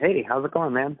Hey, how's it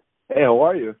going, man? Hey, how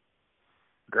are you?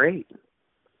 Great.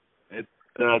 It's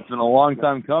been a long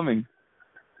time coming.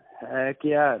 Heck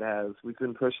yeah, it has. We've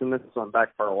been pushing this one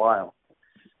back for a while.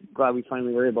 Glad we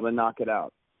finally were able to knock it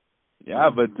out. Yeah,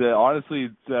 but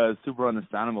honestly, it's super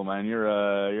understandable, man.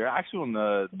 You're actually one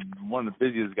of the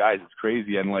busiest guys. It's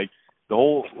crazy, and like the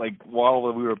whole while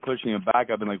we were pushing it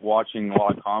back, I've been watching a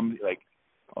lot of comedy, like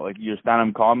your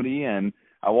stand-up comedy, and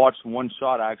I watched one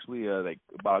shot actually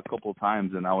about a couple of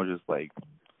times, and I was just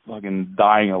fucking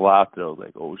dying of laughter. I was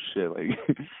like, oh shit,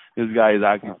 this guy is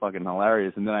actually fucking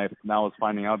hilarious. And then I was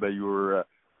finding out that you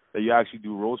actually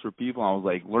do roast for people. And I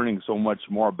was learning so much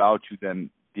more about you than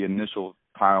the initial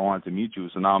time I wanted to meet you.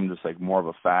 So now I'm just more of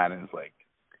a fan, and it's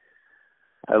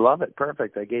I love it.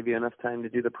 Perfect. I gave you enough time to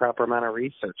do the proper amount of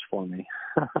research for me.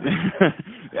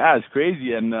 Yeah, it's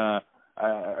crazy. And I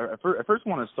first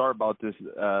want to start about this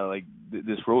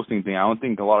this roasting thing. I don't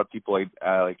think a lot of people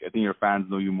I think your fans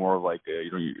know you more of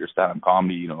your stand-up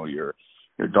comedy, your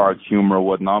dark humor or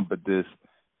whatnot. But this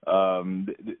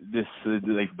the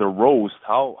roast,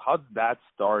 how did that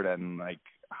start, and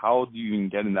how do you even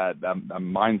get in that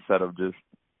mindset of just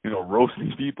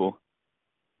roasting people?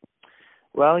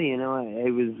 Well, I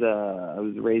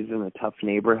was raised in a tough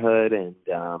neighborhood, and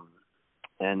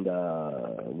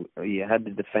you had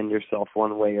to defend yourself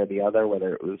one way or the other,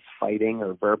 whether it was fighting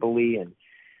or verbally. And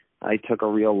I took a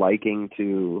real liking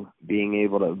to being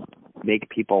able to make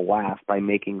people laugh by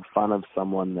making fun of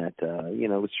someone that,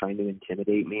 was trying to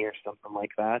intimidate me or something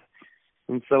like that.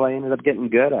 And so I ended up getting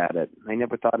good at it. I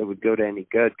never thought it would go to any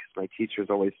good because my teachers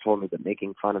always told me that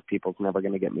making fun of people is never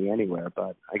going to get me anywhere.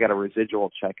 But I got a residual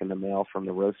check in the mail from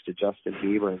the roast to Justin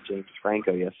Bieber and James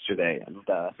Franco yesterday, and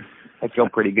I feel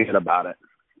pretty good about it.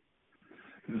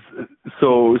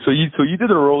 So you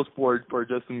did a roast for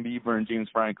Justin Bieber and James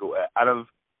Franco. It's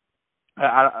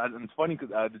funny because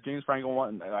the James Franco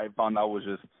one I found out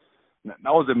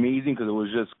that was amazing because it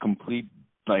was just complete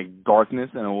darkness,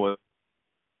 and it was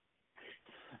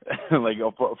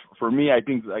for me, I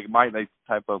think my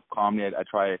type of comedy I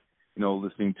try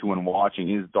listening to and watching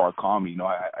is dark comedy.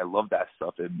 I love that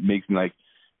stuff. It makes me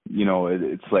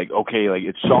it's okay,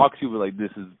 it shocks you, but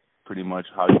this is pretty much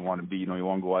how you want to be. You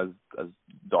want to go as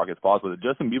dark as possible. The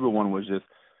Justin Bieber one was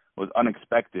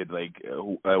unexpected.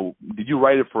 Did you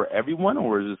write it for everyone,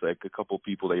 or is this a couple of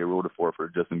people that you wrote it for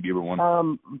Justin Bieber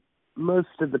one?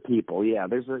 Most of the people, yeah.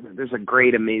 There's a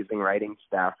great, amazing writing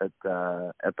staff at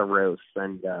the roast,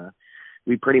 and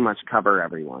we pretty much cover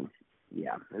everyone.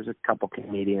 Yeah, there's a couple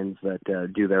comedians that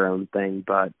do their own thing,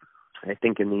 but I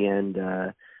think in the end,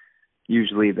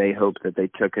 usually they hope that they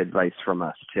took advice from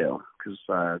us too, because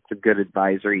it's a good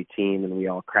advisory team, and we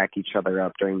all crack each other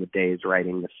up during the days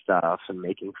writing the stuff and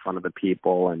making fun of the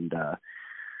people, and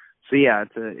so yeah,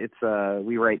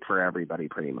 we write for everybody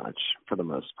pretty much for the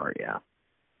most part, yeah.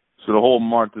 So the whole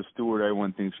Martha Stewart,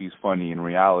 everyone thinks she's funny. In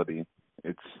reality,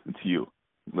 it's you.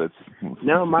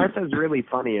 No, Martha's really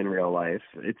funny in real life.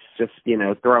 It's just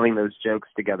throwing those jokes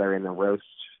together in the roast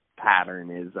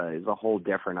pattern is a whole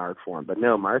different art form. But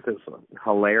no, Martha's a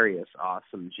hilarious,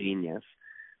 awesome genius.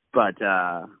 But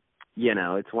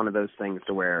it's one of those things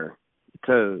to where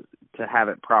to have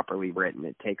it properly written,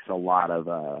 it takes a lot of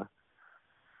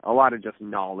just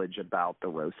knowledge about the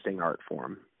roasting art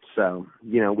form. So,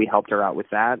 we helped her out with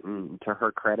that, and to her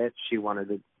credit, she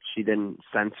didn't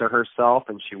censor herself,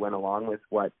 and she went along with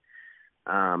what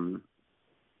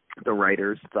the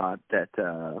writers thought that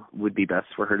would be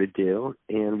best for her to do.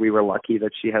 And we were lucky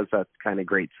that she has that kind of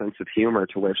great sense of humor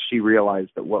to where she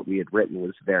realized that what we had written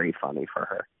was very funny for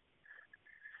her.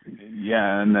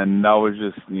 Yeah, and then that was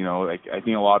just, I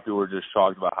think a lot of people were just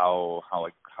shocked about how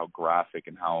graphic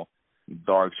and how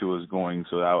dark she was going.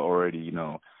 So that already,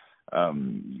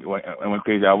 went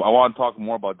crazy. I want to talk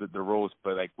more about the roast,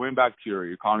 but going back to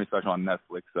your comedy special on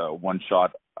Netflix, One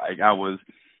Shot, I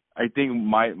think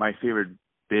my favorite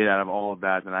bit out of all of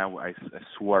that, and I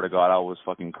swear to God, I was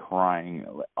fucking crying.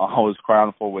 I was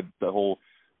crying with the whole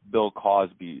Bill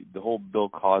Cosby. The whole Bill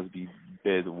Cosby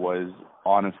bit was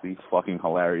honestly fucking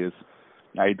hilarious.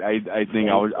 I think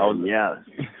I was yeah.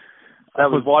 That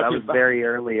was very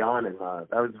early on in the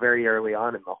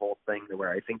whole thing, to where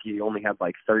I think he only had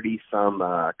 30 some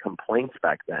complaints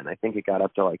back then. I think it got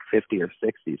up to 50 or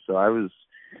 60. So I was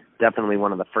definitely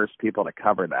one of the first people to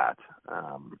cover that,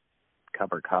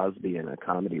 cover Cosby in a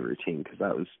comedy routine, because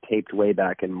that was taped way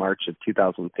back in March of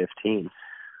 2015,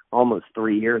 almost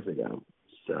 3 years ago.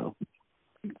 So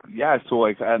yeah, so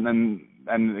and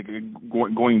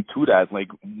going to that,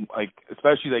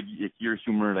 especially your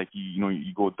humor,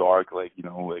 you go dark,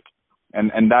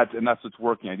 and that's what's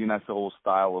working. I think that's the whole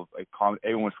style of comedy.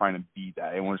 Everyone's trying to beat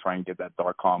that. Everyone's trying to get that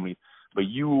dark comedy. But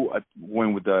you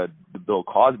went with the Bill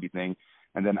Cosby thing,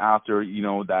 and then after, you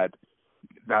know, that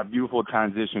beautiful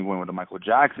transition going with the Michael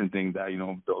Jackson thing, that, you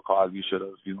know, Bill Cosby should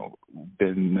have, you know,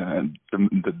 been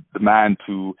the man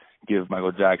to give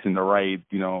Michael Jackson the right,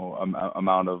 you know,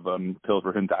 amount of pills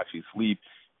for him to actually sleep.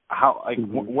 How, like,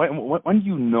 when do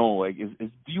you know, like, do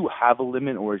you have a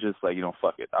limit, or is it just like, you know,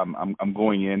 fuck it, I'm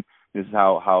going in, this is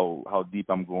how deep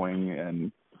I'm going?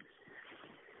 And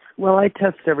well, I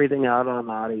test everything out on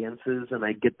audiences, and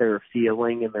I get their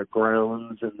feeling and their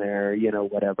groans and their, you know,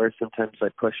 whatever. Sometimes I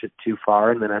push it too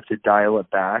far, and then I have to dial it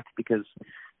back, because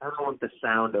I don't want the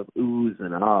sound of oohs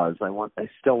and ahs. I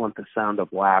still want the sound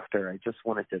of laughter. I just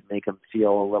want it to make them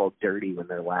feel a little dirty when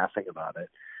they're laughing about it.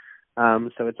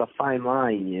 So it's a fine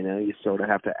line, you know. You sort of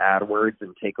have to add words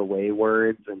and take away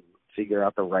words and figure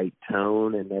out the right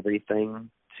tone and everything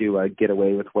to get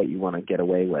away with what you want to get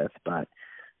away with. But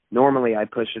normally I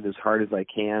push it as hard as I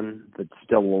can, but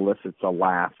still elicits a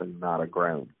laugh and not a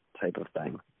groan type of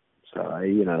thing. So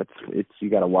you know, it's you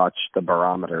got to watch the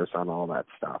barometers on all that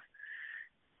stuff.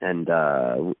 And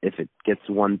if it gets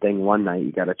one thing one night,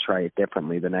 you got to try it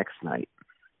differently the next night.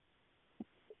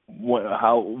 What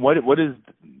is,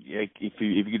 like, if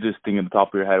you could just think on the top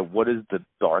of your head, what is the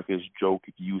darkest joke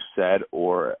you said,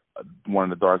 or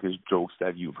one of the darkest jokes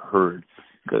that you've heard?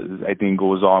 Because I think it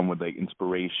goes on with, like,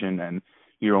 inspiration and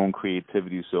your own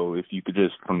creativity. So if you could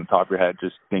just, from the top of your head,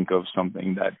 just think of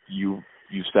something that you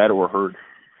said or heard.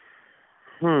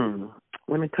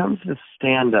 When it comes to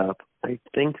stand-up, I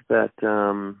think that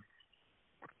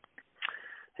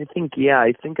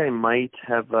I think I might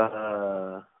have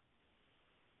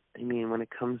I mean, when it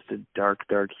comes to dark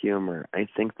humor, I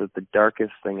think that the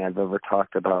darkest thing I've ever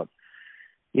talked about,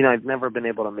 you know, I've never been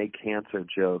able to make cancer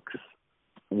jokes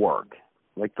work.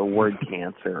 Like, the word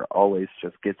cancer always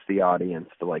just gets the audience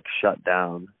to, like, shut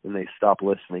down, and they stop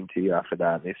listening to you after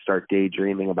that. They start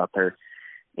daydreaming about their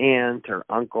aunt or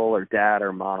uncle or dad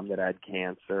or mom that had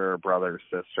cancer, or brother or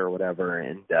sister or whatever,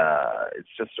 and it's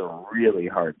just a really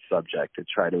hard subject to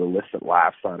try to elicit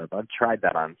laughs out of. I've tried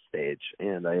that on stage,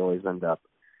 and I always end up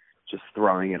just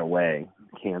throwing it away,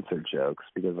 cancer jokes,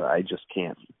 because I just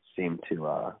can't seem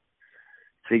to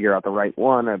figure out the right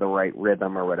one or the right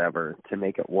rhythm or whatever to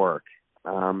make it work.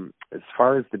 As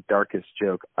far as the darkest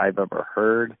joke I've ever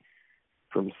heard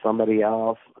from somebody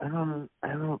else, I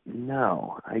don't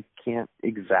know. I can't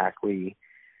exactly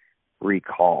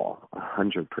recall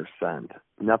 100%.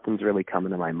 Nothing's really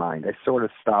coming to my mind. I sort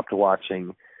of stopped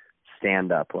watching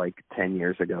stand-up like 10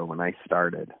 years ago when I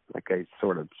started. Like, I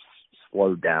sort of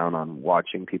slowed down on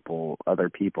watching other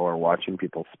people or watching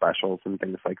people's specials and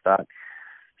things like that.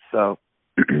 So,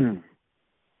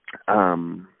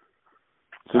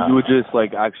 so you would just,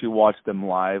 like, actually watch them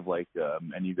live, like,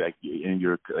 and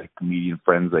your, like, comedian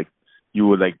friends, like, you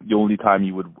would, like, the only time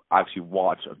you would actually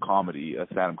watch a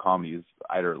stand-up comedy is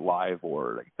either live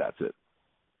or, like, that's it.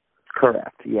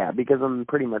 Correct. Yeah, because I'm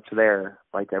pretty much there,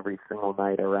 like, every single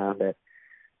night around it.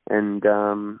 And,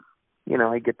 you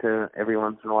know, I get to every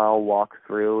once in a while walk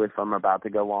through if I'm about to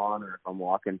go on, or if I'm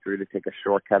walking through to take a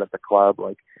shortcut at the club.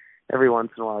 Like, every once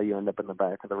in a while you end up in the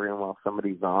back of the room while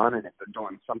somebody's on, and if they're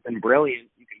doing something brilliant,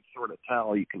 you can sort of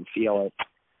tell, you can feel it.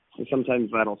 So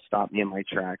sometimes that'll stop me in my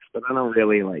tracks, but I don't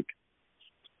really, like,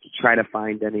 try to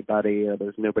find anybody, or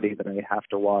there's nobody that I have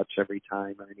to watch every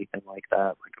time or anything like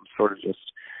that. Like, I'm sort of just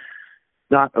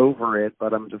not over it,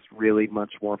 but I'm just really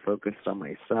much more focused on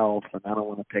myself, and I don't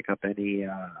want to pick up any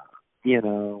you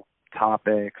know,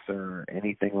 topics or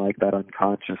anything like that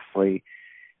unconsciously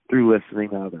through listening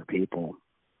to other people.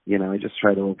 You know, I just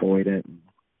try to avoid it and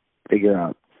figure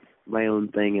out my own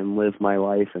thing and live my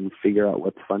life and figure out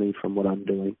what's funny from what I'm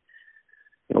doing,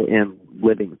 you know, and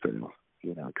living through,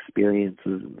 you know, experiences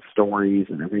and stories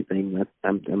and everything. That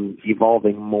I'm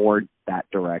evolving more that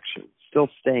direction. Still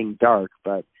staying dark,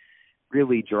 but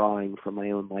really drawing from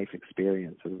my own life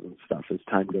experiences and stuff as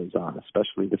time goes on,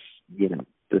 especially this, you know,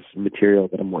 this material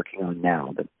that I'm working on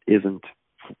now that isn't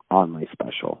on my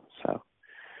special. So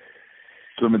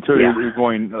the material you're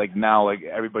going, like, now, like,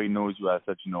 everybody knows you as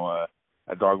such, you know,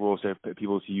 a dark roast.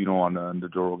 People see you know on the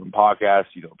Joe Rogan podcast.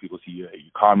 You know, people see your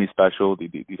comedy special. They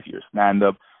see your stand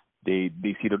up. They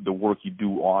see the work you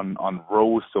do on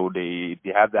roast. So they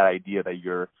have that idea that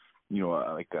you're, you know,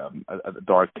 like a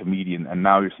dark comedian. And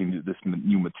now you're seeing this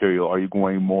new material. Are you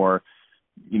going more,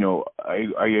 you know,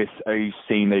 are you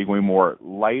saying that you're going more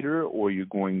lighter, or are you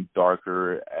going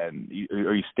darker, and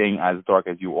are you staying as dark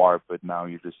as you are, but now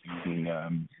you're just using,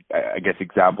 I guess,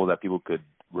 examples that people could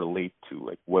relate to?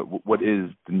 Like, what is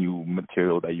the new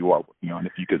material that you are working on,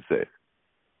 if you could say?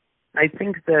 I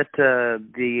think that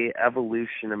the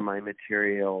evolution of my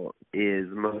material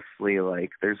is mostly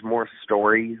like there's more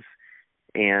stories,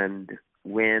 and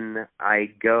when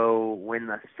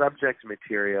the subject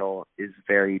material is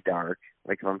very dark,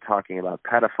 like if I'm talking about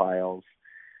pedophiles,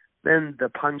 then the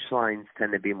punchlines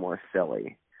tend to be more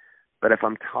silly. But if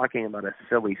I'm talking about a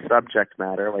silly subject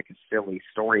matter, like a silly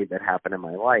story that happened in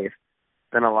my life,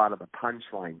 then a lot of the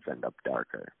punchlines end up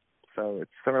darker. So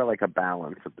it's sort of like a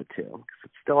balance of the two, because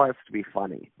it still has to be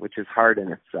funny, which is hard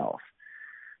in itself.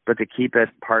 But to keep it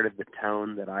part of the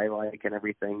tone that I like and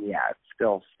everything, yeah, it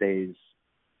still stays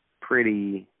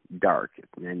pretty dark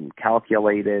and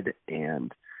calculated,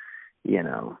 and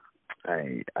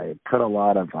I put a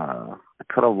lot of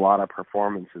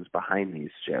performances behind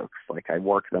these jokes. Like I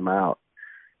work them out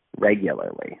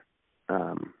regularly,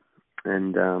 so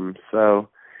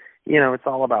it's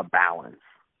all about balance.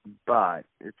 But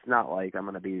it's not like I'm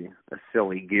going to be a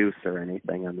silly goose or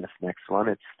anything on this next one.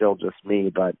 It's still just me,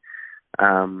 but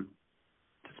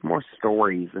just more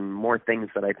stories and more things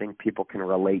that I think people can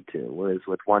relate to. Whereas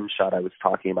with One Shot, I was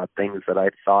talking about things that I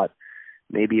thought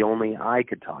maybe only I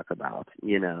could talk about,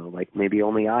 like maybe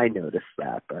only I noticed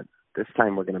that. But this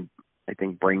time we're going to, I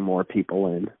think, bring more people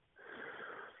in.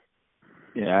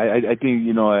 Yeah, I think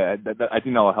I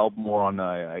think that will help more on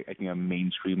I think a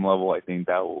mainstream level. I think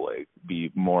that will like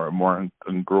be more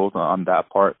in growth on that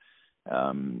part.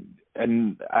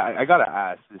 And I gotta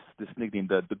ask this nickname,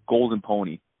 the Golden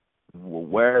Pony.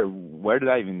 Where did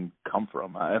that even come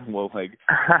from? Well, like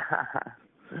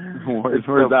where's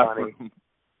so that funny. from?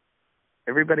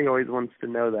 Everybody always wants to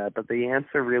know that, but the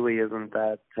answer really isn't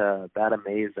that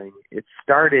amazing. It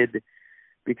started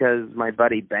because my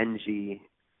buddy Benji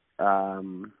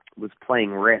was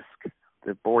playing Risk,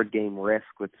 the board game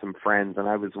Risk, with some friends, and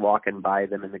I was walking by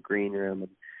them in the green room, and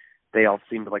they all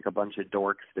seemed like a bunch of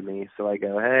dorks to me. So I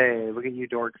go, "Hey, look at you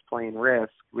dorks playing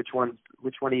Risk. Which one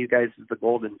of you guys is the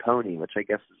Golden Pony?" Which I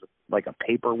guess is like a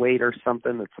paperweight or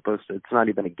something. It's not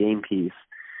even a game piece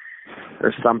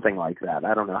or something like that.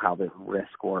 I don't know how the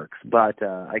Risk works, but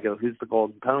I go, "Who's the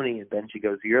Golden Pony?" And Benji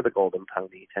goes, "You're the Golden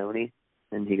Pony, Tony."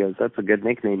 And he goes, "That's a good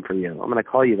nickname for you. I'm going to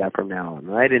call you that from now on."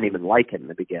 And I didn't even like it in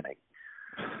the beginning.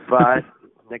 But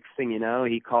next thing you know,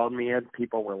 he called me it.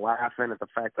 People were laughing at the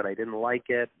fact that I didn't like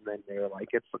it. And then they were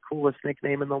like, "It's the coolest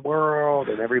nickname in the world."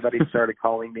 And everybody started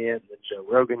calling me it. And then Joe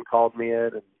Rogan called me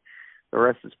it. And the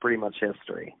rest is pretty much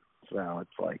history. So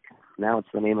it's like, now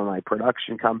it's the name of my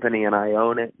production company, and I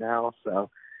own it now. So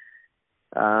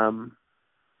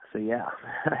yeah,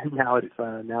 now it's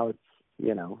I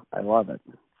love it.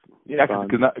 Yeah,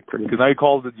 because now you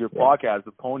called it your podcast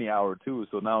the Pony Hour too.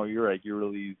 So now you're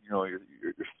really you're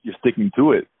sticking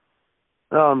to it.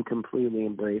 Oh, I'm completely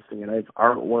embracing it. I have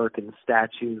artwork and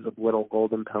statues of little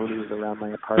golden ponies around my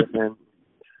apartment.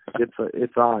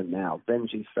 It's on now.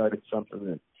 Benji started something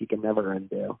that he can never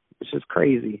undo. It's just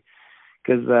crazy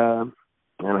because I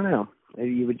don't know.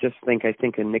 You would just think. I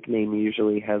think a nickname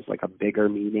usually has like a bigger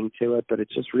meaning to it, but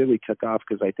it just really took off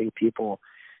because I think people,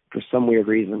 for some weird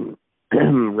reason,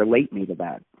 relate me to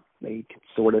that. They can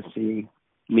sort of see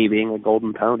me being a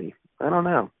golden pony. I don't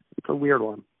know. It's a weird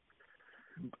one.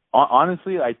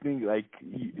 Honestly, I think like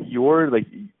you're like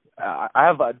I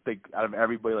have like out of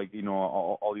everybody, like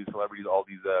all these celebrities, all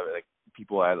these like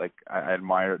people I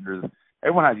admire.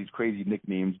 Everyone has these crazy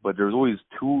nicknames, but there's always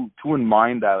two in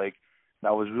mind that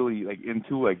was really like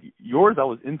into like yours. I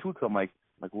was into it because I'm like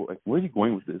where are you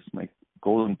going with this? Like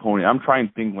Golden Pony. I'm trying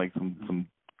to think like some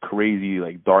crazy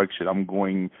like dark shit. I'm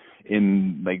going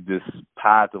in like this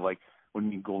path of like, what do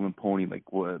you mean Golden Pony?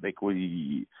 Like what do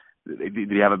you, did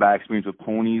he have a bad experience with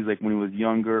ponies like when he was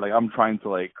younger? Like I'm trying to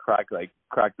like crack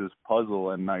this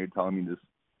puzzle, and now you're telling me this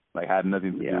like had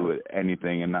nothing to do with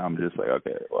anything, and now I'm just like,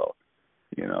 okay, well,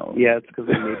 Yeah, it's because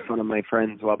I made fun of my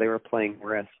friends while they were playing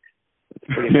Risk.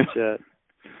 That's pretty much it.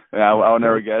 Yeah, I'll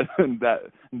never get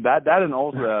that, and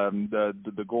also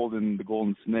the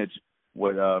golden snitch.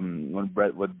 What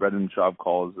Brendan Schaub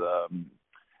calls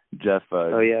Jeff.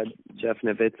 Jeff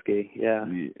Nowitzki. Yeah.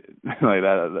 Like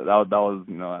that was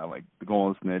like the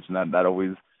golden snitch, and that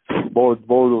always both of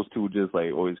those two just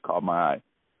like always caught my eye.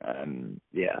 And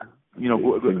yeah,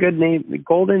 it's a good name.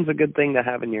 Golden's a good thing to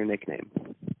have in your nickname.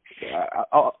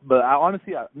 But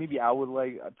honestly, maybe I would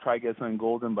try to get something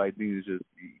golden, but I think it's just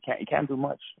you can't do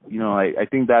much. I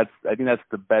think that's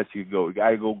the best you could go. You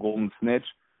gotta go golden snitch,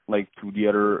 like to the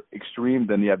other extreme.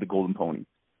 Then you have the golden pony.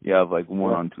 You have like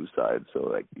one on two sides, so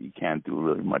like you can't do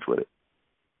really much with it.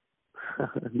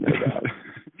 No doubt.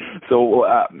 So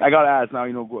I gotta ask now.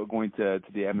 Going to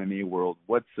the MMA world,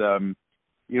 what's I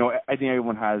think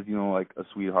everyone has like a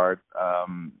sweetheart.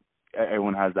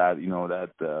 Everyone has that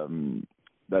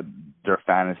that their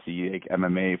fantasy like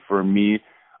MMA. For me,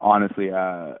 honestly,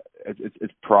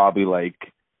 it's probably like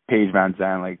Paige Van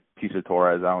Zandt, like Tisha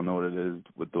Torres. I don't know what it is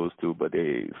with those two, but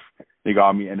they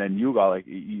got me. And then you got like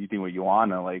you think with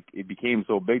Joanna, like it became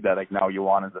so big that like now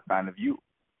Joanna's a fan of you.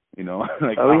 You know,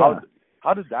 like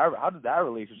how did that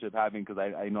relationship happen? Because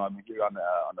I know I've been hearing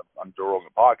on Joe Rogan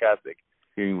podcast, like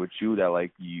hearing with you that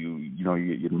like you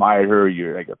admired her,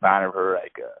 you're like a fan of her,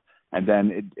 like and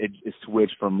then it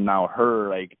switched from now her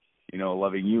like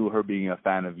loving you, her being a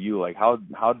fan of you. Like how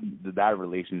did that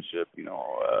relationship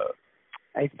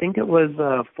I think it was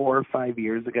 4 or 5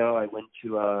 years ago. I went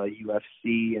to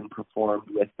UFC and performed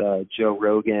with Joe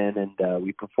Rogan, and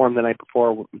we performed the night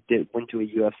before. Went to a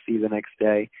UFC the next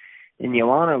day, and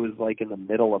Joanna was like in the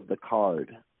middle of the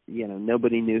card.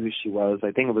 Nobody knew who she was.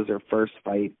 I think it was her first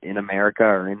fight in America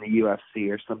or in the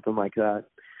UFC or something like that.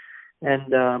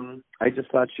 And I just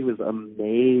thought she was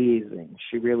amazing.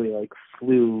 She really like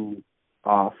flew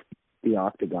off the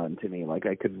octagon to me. Like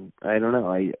I don't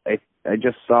know. I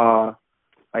just saw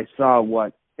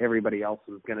what everybody else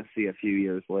was going to see a few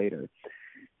years later.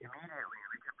 Immediately,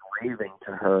 I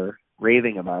kept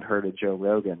raving about her to Joe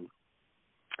Rogan,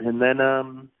 and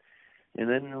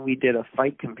then we did a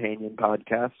Fight Companion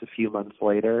podcast a few months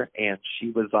later, and she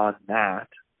was on that,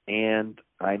 and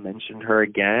I mentioned her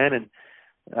again,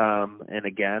 and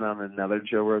again on another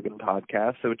Joe Rogan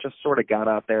podcast. So it just sort of got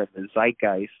out there in the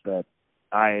zeitgeist that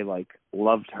I like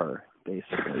loved her.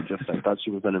 Basically, I thought she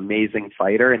was an amazing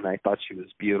fighter, and I thought she was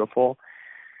beautiful.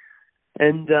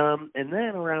 And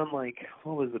then around like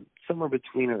what was it, somewhere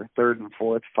between her third and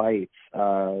fourth fights,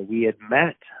 we had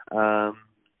met.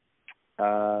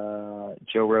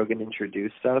 Joe Rogan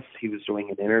introduced us. He was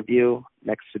doing an interview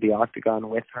next to the octagon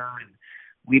with her, and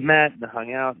we met and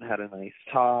hung out and had a nice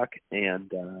talk.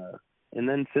 And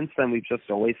then since then, we've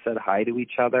just always said hi to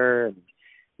each other. And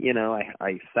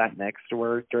I sat next to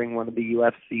her during one of the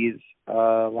UFCs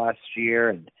last year,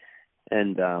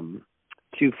 and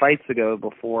 2 fights ago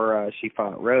before she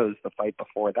fought Rose, the fight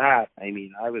before that, I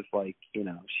mean, I was like,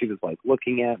 she was like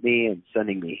looking at me and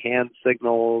sending me hand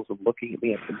signals and looking at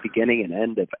me at the beginning and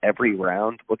end of every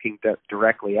round, looking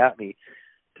directly at me,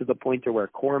 to the point to where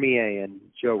Cormier and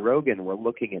Joe Rogan were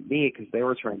looking at me because they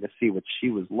were trying to see what she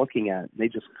was looking at. And they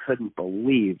just couldn't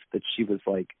believe that she was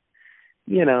like,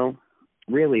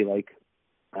 really like,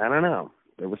 I don't know.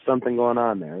 There was something going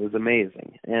on there. It was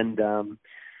amazing. And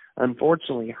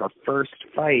unfortunately, her first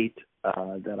fight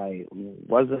that I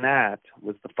wasn't at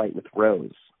was the fight with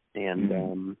Rose.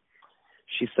 And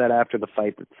she said after the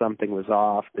fight that something was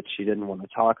off, that she didn't want to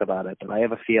talk about it. But I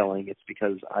have a feeling it's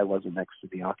because I wasn't next to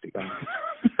the octagon.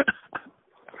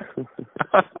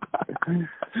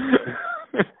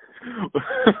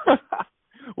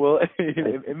 Well,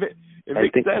 it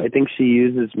makes sense. I think she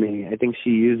uses me. I think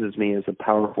she uses me as a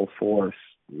powerful force,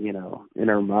 in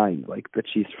her mind, like that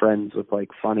she's friends with like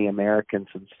funny Americans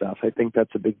and stuff. I think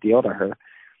that's a big deal to her,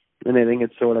 and I think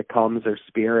it sort of calms her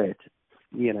spirit.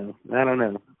 I don't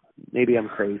know. Maybe I'm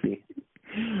crazy.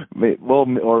 Well,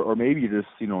 or maybe you're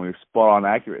just you're spot on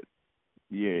accurate.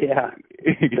 Yeah.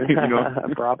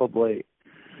 Probably.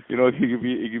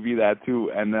 It could be that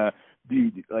too, and.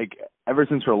 Like ever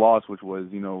since her loss, which was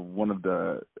one of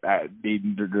the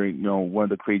during one of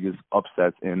the craziest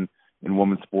upsets in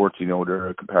women's sports,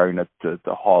 they're comparing that to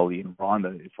Holly and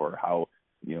Ronda for how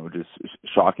just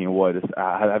shocking it was.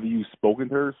 Have you spoken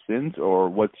to her since, or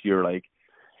what's your like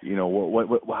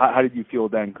how did you feel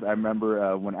then? Because I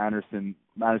remember when Anderson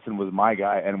was my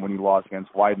guy, and when he lost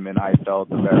against Weidman, I felt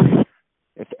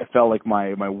it felt like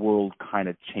my world kind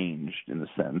of changed in a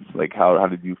sense. Like how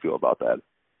did you feel about that?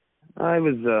 I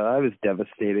was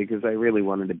devastated because I really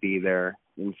wanted to be there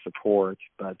in support,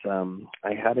 but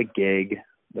I had a gig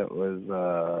that was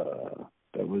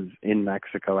in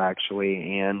Mexico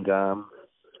actually, and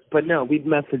but no, we've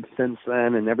messaged since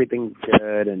then, and everything's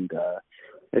good, and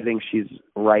I think she's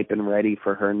ripe and ready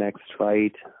for her next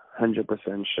fight,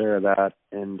 100% sure of that,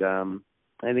 and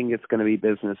I think it's going to be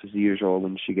business as usual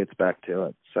when she gets back to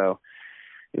it. So.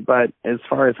 But as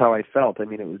far as how I felt, I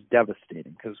mean, it was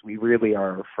devastating because we really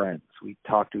are friends. We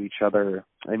talk to each other.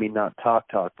 I mean, not talk,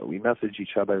 but we message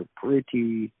each other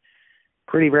pretty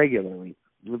regularly.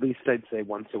 At least I'd say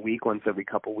once a week, once every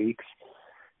couple weeks.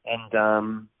 And,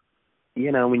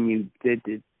 when you did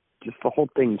it, just the whole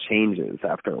thing changes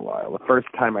after a while. The first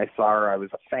time I saw her, I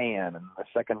was a fan. And the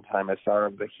second time I saw her, I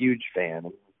was a huge fan.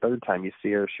 And the third time you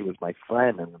see her, she was my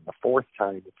friend. And then the fourth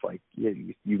time, it's like,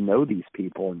 you know these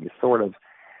people, and you sort of,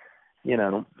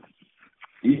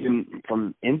 even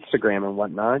from Instagram and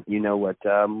whatnot,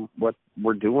 what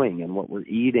we're doing and what we're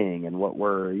eating and what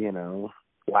we're,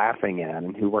 laughing at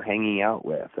and who we're hanging out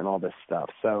with and all this stuff.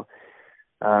 So,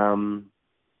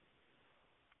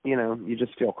 you know, you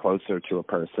just feel closer to a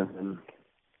person. And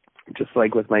just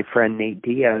like with my friend Nate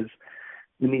Diaz,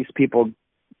 when these people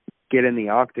get in the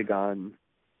octagon,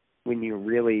 when you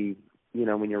really, you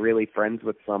know, when you're really friends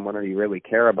with someone or you really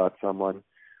care about someone,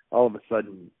 all of a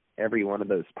sudden every one of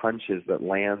those punches that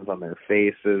lands on their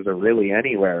faces or really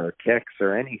anywhere, or kicks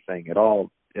or anything, it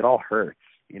all hurts.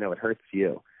 You know, it hurts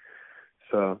you.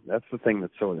 So that's the thing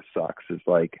that sort of sucks, is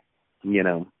like, you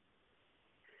know,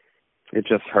 it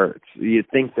just hurts. You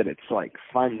think that it's like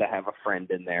fun to have a friend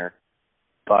in there,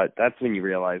 but that's when you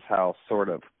realize how sort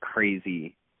of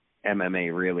crazy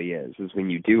MMA really is when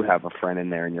you do have a friend in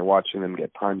there and you're watching them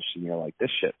get punched and you're like, this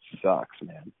shit sucks,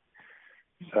 man.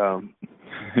 So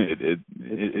it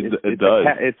does.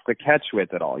 It's the catch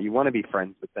with it all. You want to be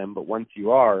friends with them, but once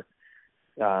you are,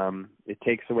 it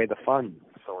takes away the fun,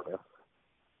 sort of.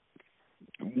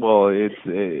 Well,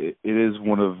 it is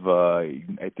one of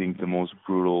I think the most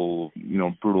brutal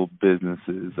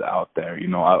businesses out there. You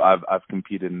know, I've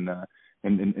competed in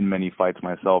many fights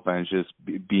myself, and it's just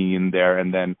being in there,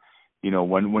 and then, you know,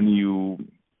 when you,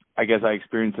 I guess I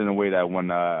experienced it in a way that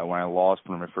when I lost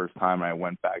for my first time, I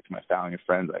went back to my family and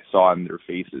friends. I saw in their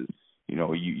faces, you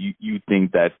know, you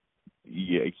think that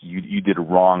you did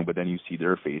wrong, but then you see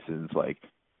their faces like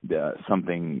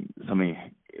something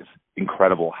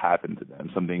incredible happened to them.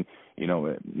 Something, you know,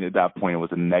 at that point it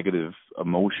was a negative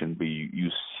emotion, but you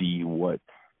see what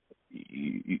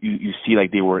you see,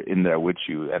 like they were in there with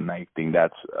you. And I think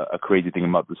that's a crazy thing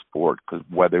about the sport, because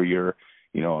whether you're,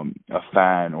 you know, a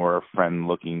fan or a friend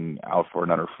looking out for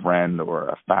another friend or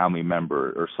a family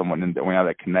member or someone in there, when you have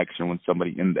that connection with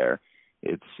somebody in there,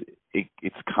 it's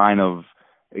kind of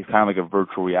like a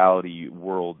virtual reality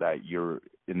world that you're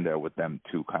in there with them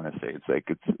to kind of say. It's like,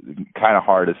 it's kind of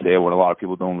hard to say when a lot of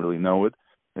people don't really know it.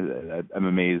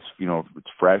 MMA is, you know,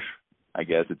 it's fresh. I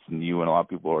guess it's new, and a lot of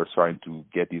people are starting to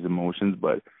get these emotions.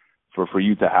 But for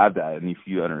you to have that, and if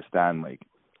you understand, like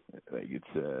it's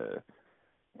an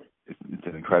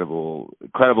incredible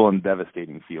and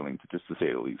devastating feeling, just to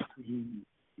say the least.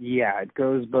 Yeah, it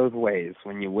goes both ways.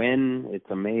 When you win, it's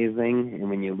amazing, and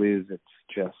when you lose, it's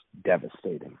just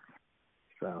devastating.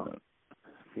 So,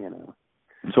 you know.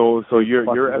 So your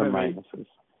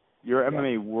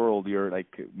MMA world, you're like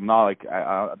not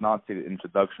say the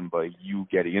introduction, but you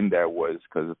getting in there was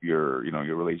because of your, you know,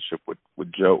 your relationship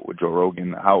with Joe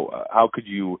Rogan. How could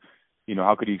you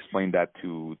explain that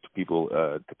to people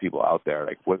out there?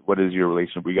 Like what is your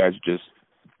relationship?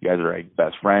 You guys are like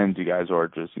best friends. You guys are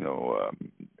just, you know,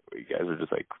 you guys are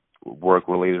just like work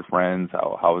related friends.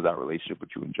 How is that relationship with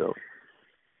you and Joe?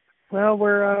 Well,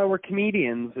 we're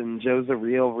comedians, and Joe's a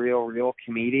real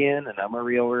comedian, and I'm a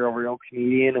real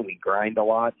comedian, and we grind a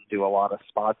lot and do a lot of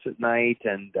spots at night,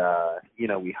 and you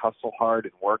know, we hustle hard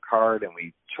and work hard, and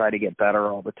we try to get better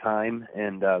all the time,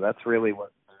 and that's really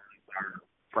what our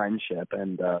friendship.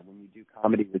 And when you do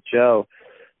comedy with Joe,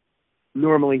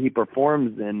 normally he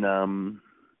performs in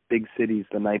big cities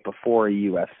the night before a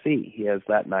UFC. He has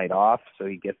that night off, so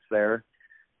he gets there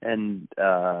and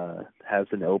has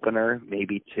an opener,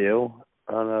 maybe two,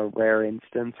 on a rare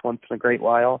instance, once in a great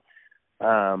while.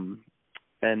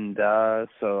 And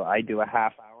so I do a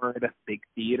half hour at a big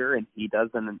theater, and he does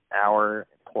an hour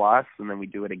plus, and then we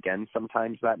do it again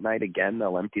sometimes that night. Again,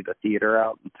 they'll empty the theater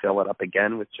out and fill it up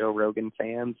again with Joe Rogan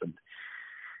fans, and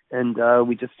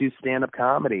we just do stand-up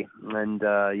comedy. And,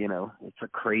 you know, it's a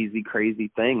crazy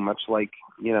thing, much like,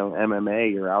 you know,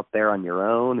 MMA. You're out there on your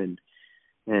own, and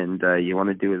you want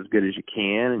to do as good as you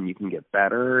can, and you can get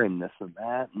better and this and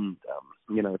that. And,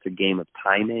 you know, it's a game of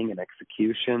timing and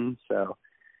execution. So,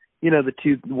 you know, the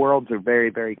two worlds are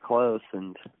very close.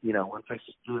 And, you know,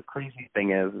 the crazy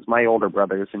thing is my older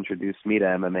brothers introduced me to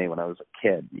MMA when I was a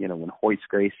kid. You know, when Hoist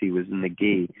Gracie was in the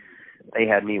gi, they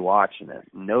had me watching it.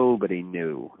 Nobody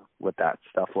knew what that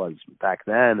stuff was back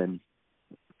then.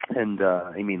 And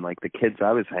I mean, like, the kids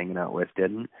I was hanging out with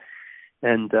didn't.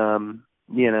 And,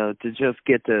 you know, to just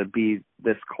get to be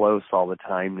this close all the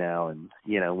time now, and,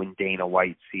 you know, when Dana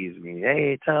White sees me,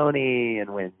 hey, Tony,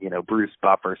 and when, you know, Bruce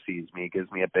Buffer sees me, gives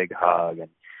me a big hug, and,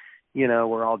 you know,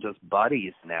 we're all just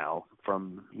buddies now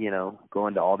from, you know,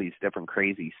 going to all these different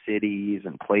crazy cities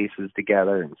and places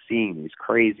together and seeing these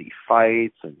crazy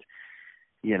fights. And,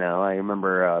 you know, I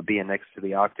remember being next to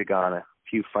the octagon a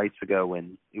few fights ago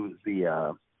when it was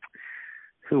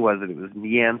who was it? It was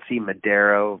Yancy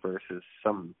Madero versus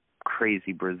some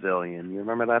crazy Brazilian. You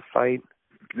remember that fight?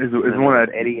 Is the one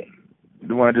that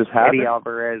the one that just happened? Eddie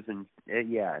Alvarez and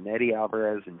Eddie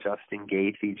Alvarez and Justin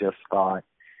Gaethje just fought,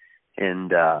 And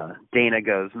Dana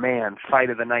goes, man, fight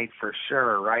of the night for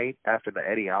sure, right? After the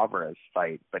Eddie Alvarez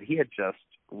fight. But he had just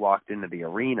walked into the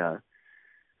arena.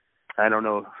 I don't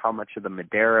know how much of the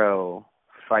Madero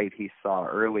fight he saw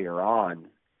earlier on,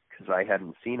 because I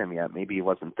hadn't seen him yet. Maybe he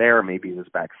wasn't there. Maybe he was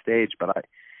backstage. But,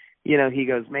 he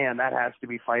goes, man, that has to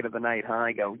be fight of the night, huh?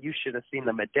 I go, you should have seen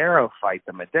the Madero fight.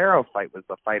 The Madero fight was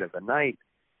the fight of the night.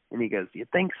 And he goes, you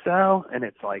think so? And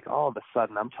it's like, all of a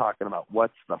sudden, I'm talking about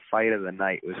what's the fight of the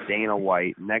night with Dana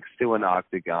White next to an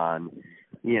octagon,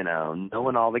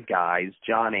 knowing all the guys.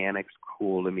 John Anik's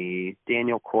cool to me.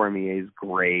 Daniel Cormier's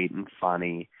great and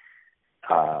funny.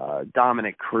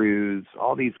 Dominic Cruz,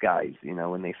 all these guys,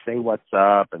 when they say what's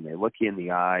up and they look you in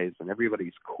the eyes and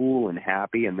everybody's cool and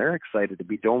happy and they're excited to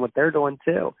be doing what they're doing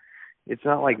too. It's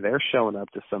not like they're showing up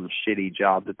to some shitty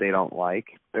job that they don't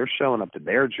like. They're showing up to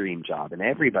their dream job, and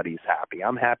everybody's happy.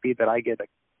 I'm happy that I get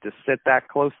to sit that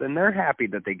close, and they're happy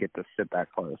that they get to sit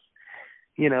that close.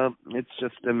 It's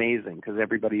just amazing because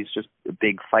everybody's just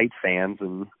big fight fans,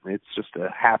 and it's just a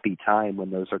happy time when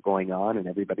those are going on, and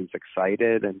everybody's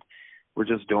excited, and we're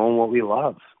just doing what we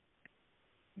love.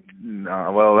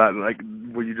 No, well, that, like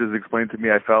what you just explained to me,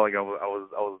 I felt like I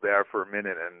was there for a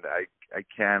minute, and I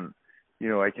can't.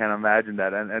 I can't imagine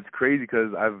that, and it's crazy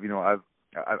because I've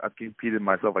competed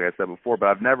myself, like I said before, but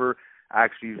I've never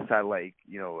actually sat like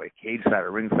cage side or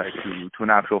ringside to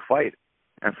an actual fight,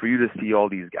 and for you to see all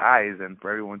these guys and for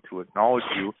everyone to acknowledge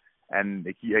you, and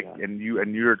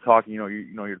you're talking,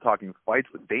 you're talking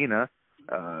fights with Dana,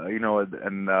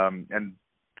 and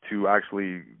to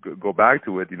actually go back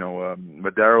to it,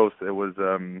 Medeiros, it was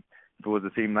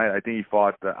the same night I think he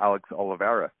fought Alex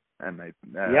Oliveira. And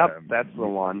yep, that's the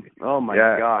one. Oh my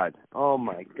God! Oh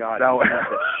my God! They beat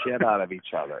the shit out of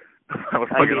each other.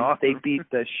 Awesome. They beat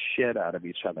the shit out of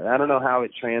each other. I don't know how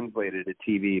it translated to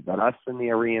TV, but us in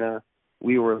the arena,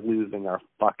 we were losing our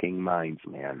fucking minds,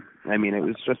 man. It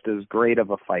was just as great of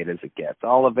a fight as it gets.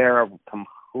 Oliveira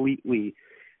completely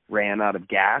ran out of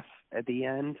gas at the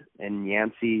end, and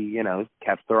Yancey,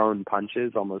 kept throwing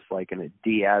punches almost like in a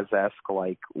Diaz-esque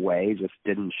like way, just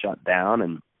didn't shut down,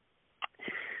 and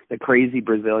the crazy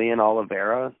Brazilian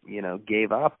Oliveira,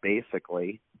 gave up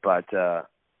basically, but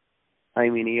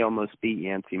he almost beat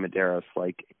Yancey Medeiros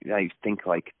I think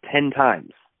 10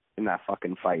 times in that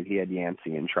fucking fight. He had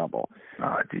Yancey in trouble.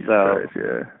 Oh, Jesus Christ,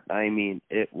 yeah.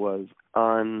 It was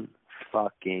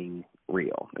unfucking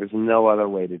real. There's no other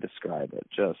way to describe it.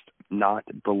 Just not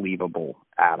believable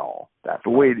at all. That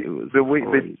fight, it was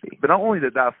crazy. But not only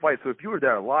that fight. So if you were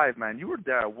there live, man, you were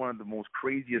there at one of the most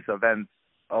craziest events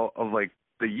of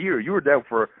the year. You were there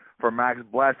for Max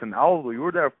Bless and Aldo. You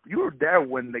were there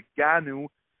when the Ngannou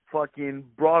fucking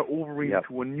brought Overeem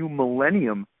to a new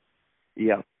millennium.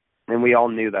 Yeah. And we all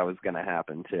knew that was going to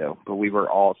happen too, but we were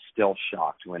all still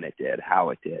shocked when it did,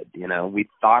 how it did. We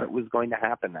thought it was going to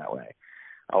happen that way.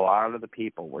 A lot of the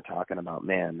people were talking about,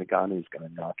 man, Ngannou's going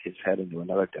to knock his head into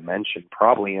another dimension,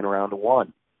 probably in round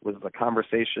one. Was the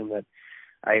conversation that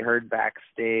I heard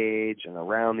backstage and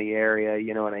around the area,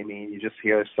 you know what I mean? You just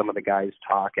hear some of the guys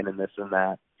talking and this and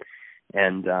that.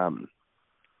 And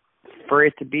for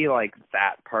it to be like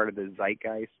that part of the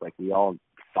zeitgeist, like we all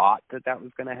thought that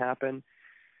was going to happen,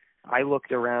 I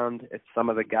looked around at some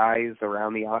of the guys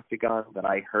around the octagon that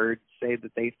I heard say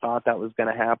that they thought that was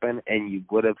going to happen, and you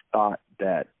would have thought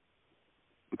that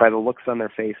by the looks on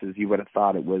their faces, you would have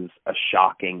thought it was a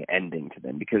shocking ending to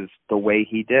them because the way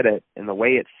he did it and the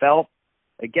way it felt.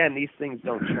 Again, these things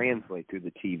don't translate through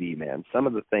the TV, man. Some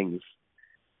of the things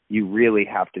you really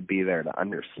have to be there to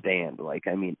understand.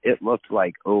 It looked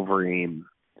like Overeem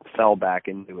fell back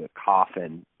into a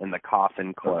coffin, and the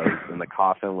coffin closed, and the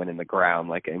coffin went in the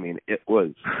ground. It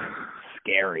was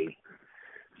scary.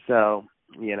 So,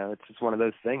 it's just one of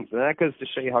those things. And that goes to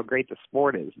show you how great the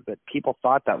sport is, that people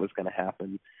thought that was going to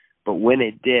happen. But when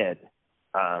it did,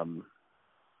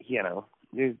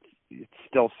 it's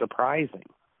still surprising.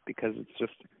 Because it's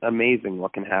just amazing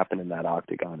what can happen in that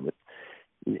octagon with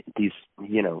these,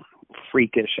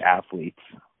 freakish athletes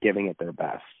giving it their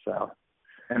best. So,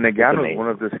 and Ngannou was one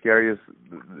of the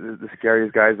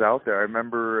scariest guys out there. I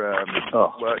remember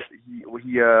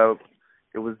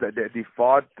it was that they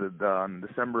fought on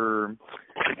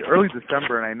early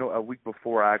December, and I know a week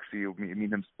before actually me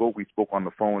and him spoke. We spoke on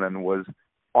the phone, and it was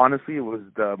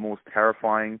the most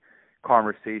terrifying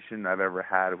conversation I've ever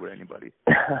had with anybody.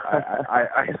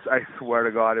 I swear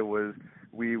to God, it was.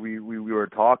 We were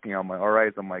talking. I'm like, all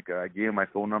right. I'm like, I gave him my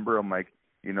phone number. I'm like,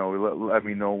 let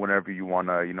me know whenever you want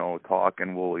to, talk,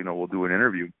 and we'll do an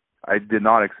interview. I did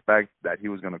not expect that he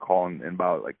was going to call in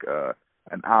about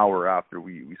an hour after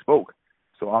we spoke.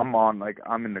 So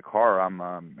I'm in the car.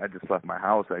 I just left my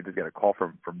house. I just got a call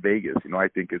from Vegas. I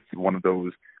think it's one of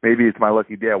those. Maybe it's my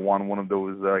lucky day. I won one of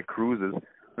those cruises.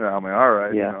 I'm like, all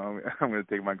right, I'm going to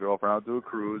take my girlfriend out to a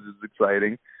cruise. It's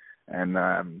exciting,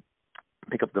 and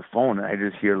pick up the phone and I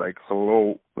just hear like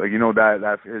hello, like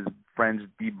that his friend's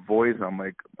deep voice. And I'm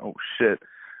like, oh shit.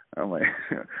 I'm like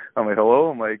hello.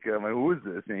 I'm like who is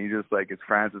this? And he just like, it's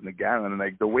Francis Ngannou. And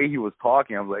like the way he was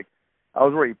talking, I was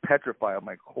already petrified. I'm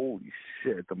like, holy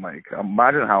shit. I'm like,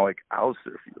 imagine how like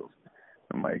Alistair feels.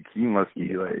 I'm like, he must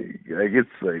be like it's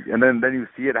like, and then you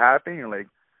see it happening. You're like,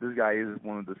 this guy is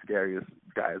one of the scariest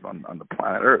guys on the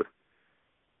planet Earth.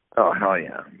 Oh hell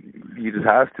yeah! He just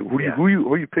has to. Who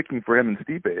are you picking for him in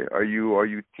Stipe? Are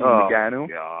you Team Ngannou? Oh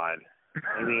God!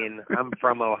 I mean, I'm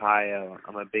from Ohio.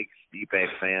 I'm a big Stipe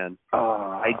fan.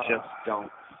 I just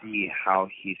don't see how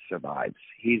he survives.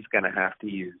 He's gonna have to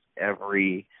use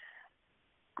every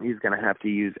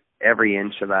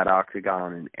inch of that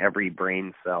octagon and every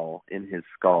brain cell in his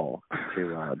skull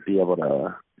to be able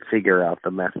to figure out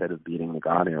the method of beating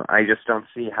Ngannou. I just don't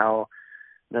see how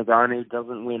Ngannou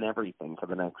doesn't win everything for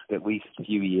the next at least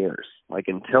few years. Like,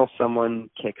 until someone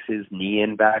kicks his knee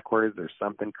in backwards or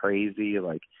something crazy,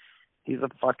 like, he's a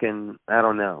fucking, I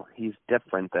don't know, he's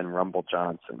different than Rumble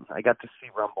Johnson. I got to see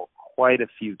Rumble quite a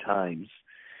few times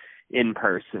in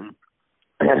person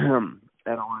at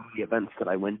a lot of the events that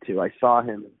I went to. I saw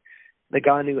him.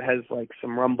 Ngannou has, like,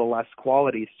 some Rumble-esque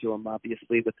qualities to him,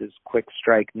 obviously, with his quick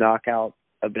strike knockout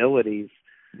abilities,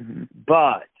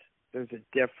 but there's a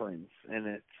difference, and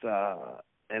it's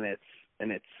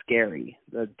scary.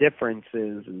 The difference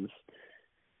is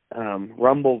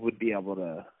Rumble would be able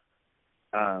to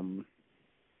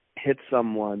hit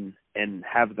someone and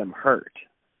have them hurt.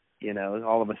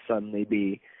 All of a sudden they'd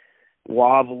be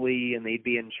wobbly and they'd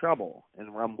be in trouble,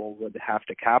 and Rumble would have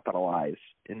to capitalize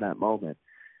in that moment.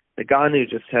 Ngannou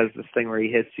just has this thing where he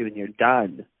hits you and you're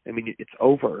done. I mean, it's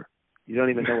over. You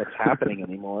don't even know what's happening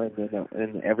anymore,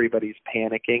 and everybody's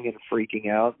panicking and freaking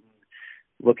out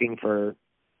and looking for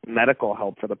medical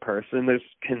help for the person. There's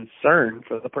concern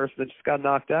for the person that just got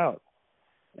knocked out.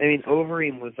 I mean,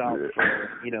 Overeem was out for,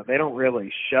 they don't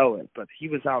really show it, but he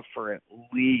was out for at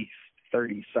least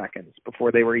 30 seconds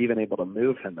before they were even able to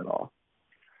move him at all.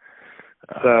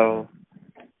 So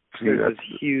there's this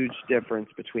huge difference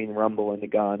between Rumble and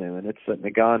Ngannou, and it's that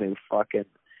Ngannou fucking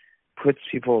puts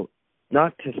people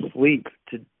not to sleep,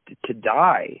 to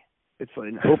die. It's like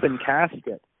an open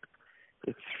casket.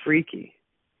 It's freaky.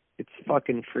 It's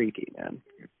fucking freaky, man.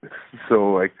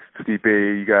 So, like, Stipe,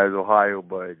 you guys Ohio,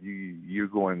 but you're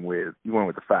going with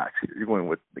the facts here. You're going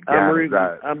with the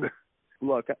Ngannou.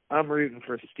 Look, I'm rooting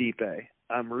for Stipe.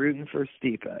 I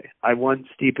want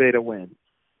Stipe to win.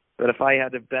 But if I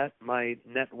had to bet my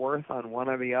net worth on one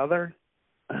or the other,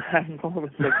 I'm going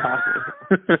with Ngannou.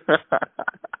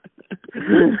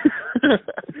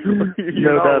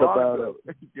 No doubt about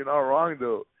it. You're not wrong,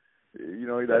 though.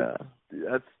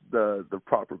 That's the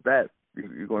proper bet.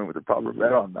 You're going with the proper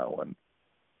bet on that one.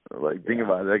 Like, think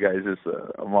about it. That guy is just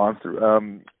a monster.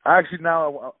 Actually,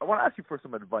 now I want to ask you for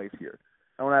some advice here.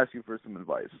 So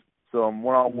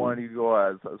one-on-one, you go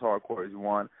as hardcore as you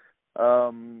want.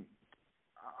 I'm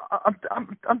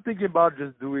thinking about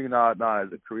just doing not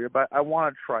as a career, but I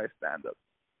want to try stand-up.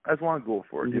 I just want to go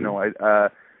for it. A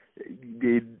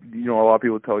lot of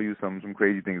people tell you some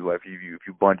crazy things. Like if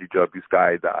you bungee jump, you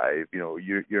skydive,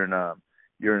 you're in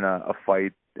a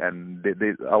fight, and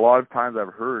they a lot of times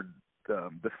I've heard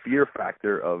the fear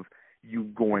factor of you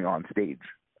going on stage,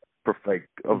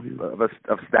 of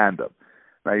stand up.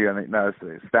 Now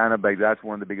stand up, like, that's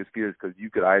one of the biggest fears, because you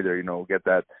could either get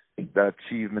that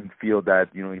achievement, feel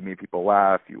that you made people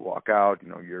laugh, you walk out,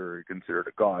 you're considered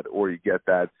a god, or you get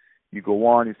that. You go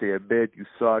on, you say a bit, you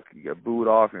suck, you get booed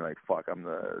off, and you're like, fuck, that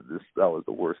was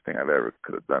the worst thing I've ever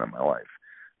could have done in my life.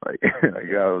 Like,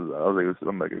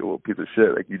 I'm like a little piece of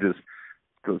shit. Like,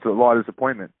 it's a lot of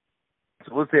disappointment.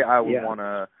 So let's say I would want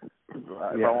to,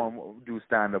 if I want to do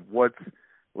stand-up, what's,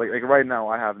 like right now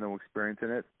I have no experience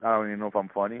in it. I don't even know if I'm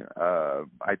funny.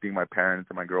 I think my parents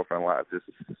and my girlfriend will have just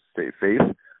to save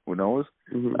face. Who knows?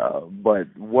 But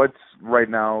what's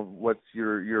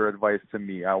your advice to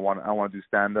me? I want to do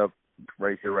stand-up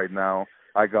right here, right now.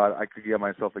 I could get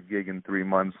myself a gig in 3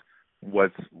 months.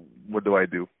 What do I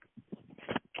do?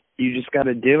 You just got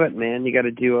to do it, man. You got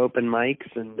to do open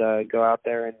mics and go out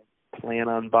there and plan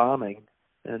on bombing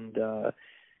and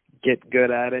get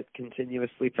good at it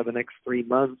continuously for the next 3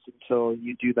 months until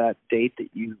you do that date that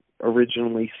you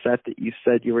originally set, that you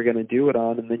said you were going to do it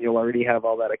on, and then you'll already have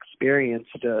all that experience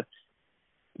to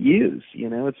use.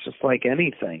 It's just like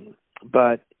anything.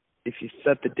 But if you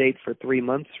set the date for 3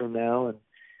 months from now and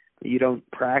You don't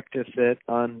practice it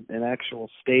on an actual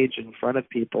stage in front of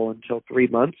people until 3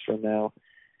 months from now.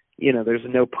 There's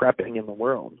no prepping in the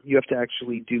world. You have to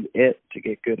actually do it to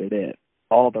get good at it.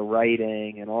 All the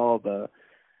writing and all the,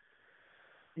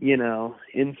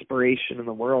 inspiration in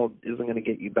the world isn't going to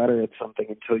get you better at something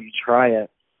until you try it.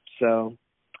 So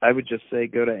I would just say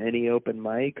go to any open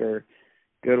mic or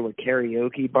go to a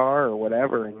karaoke bar or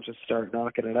whatever and just start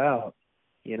knocking it out.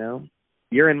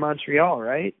 You're in Montreal,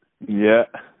 right? Yeah.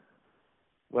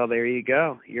 Well, there you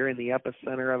go. You're in the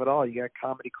epicenter of it all. You got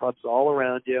comedy clubs all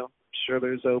around you. Sure,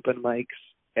 there's open mics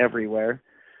everywhere.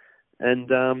 And,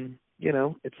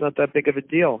 it's not that big of a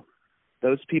deal.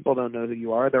 Those people don't know who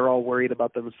you are. They're all worried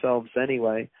about themselves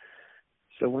anyway.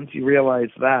 So once you realize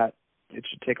that, it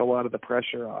should take a lot of the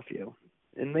pressure off you.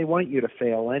 And they want you to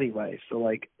fail anyway.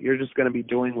 So, you're just going to be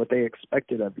doing what they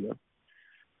expected of you.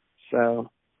 So,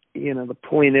 the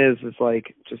point is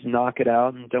just knock it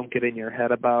out and don't get in your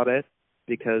head about it,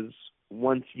 because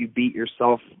once you beat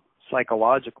yourself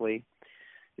psychologically,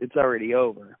 it's already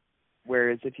over.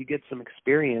 Whereas if you get some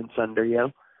experience under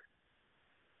you,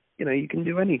 you can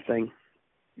do anything.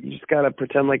 You just got to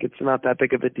pretend like it's not that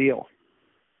big of a deal.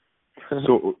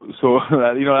 So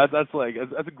that's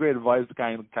a great advice. To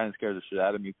kind of scares the shit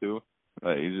out of me too.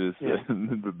 It's just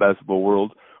the best of both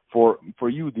worlds. For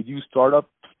you, did you start up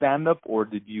stand up, or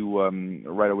did you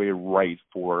right away write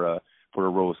for a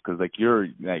roast? Because you're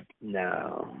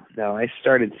no, I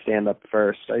started stand up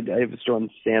first. I was doing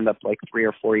stand up 3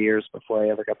 or 4 years before I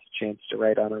ever got the chance to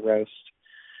write on a roast.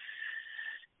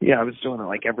 Yeah, I was doing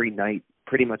it every night,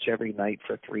 pretty much every night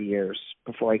for 3 years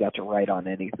before I got to write on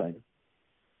anything.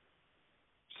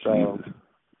 So,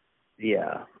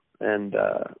 yeah, and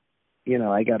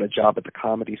I got a job at the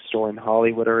Comedy Store in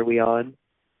Hollywood early on,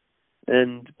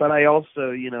 but I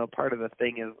also, part of the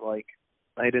thing is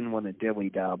I didn't want to dilly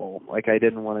dabble. I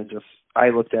didn't want to I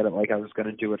looked at it like I was going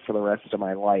to do it for the rest of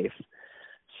my life.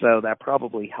 So that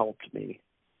probably helped me,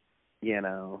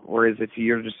 Whereas if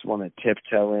you just want to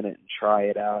tiptoe in it and try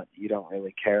it out, you don't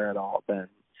really care at all, then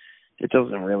it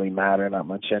doesn't really matter that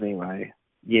much anyway,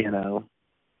 You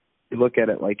look at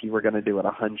it like you were going to do it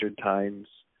 100 times,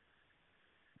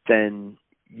 then,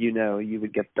 you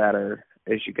would get better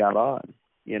as you got on.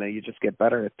 You just get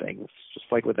better at things,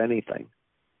 just like with anything.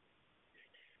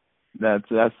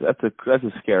 That's a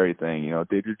scary thing,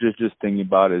 just thinking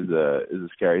about it is a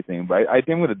scary thing. But I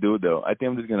think I'm gonna do it though. I think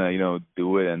I'm just gonna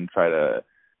do it and try to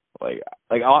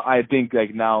I think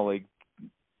now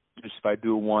just if I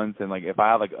do it once and if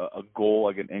I have a goal,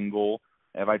 an end goal,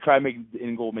 and if I try to make the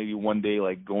end goal maybe one day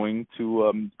going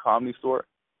to Comedy Store,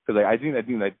 because I think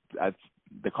that's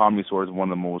the Comedy Store is one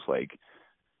of the most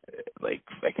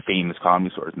famous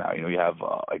comedy stores now. You have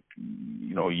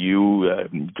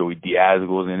Joey Diaz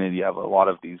goes in it. You have a lot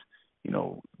of these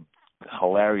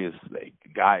hilarious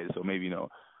guys. So maybe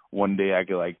one day I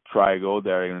could try to go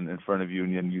there in front of you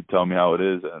and you tell me how it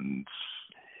is. And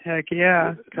heck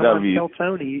yeah, come on, Kill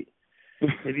Tony.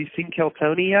 Have you seen Kill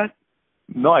Tony yet?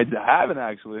 No, I haven't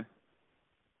actually.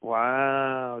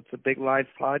 Wow, it's a big live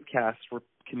podcast where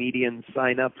comedians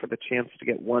sign up for the chance to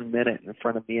get 1 minute in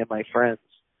front of me and my friends.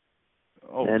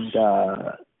 Oh. And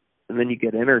then you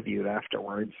get interviewed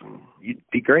afterwards. You'd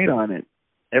be great on it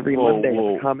every Monday at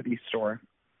the Comedy Store.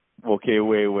 Okay,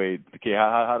 wait. Okay,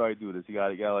 how do I do this? You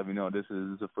gotta let me know. This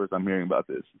is the first I'm hearing about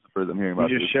this.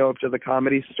 You just show up to the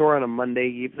Comedy Store on a Monday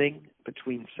evening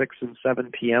between 6 and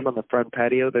 7 p.m. on the front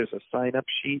patio. There's a sign-up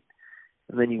sheet.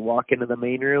 And then you walk into the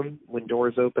main room when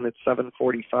doors open at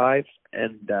 7:45.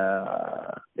 And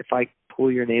if I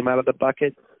pull your name out of the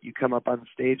bucket, you come up on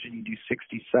stage and you do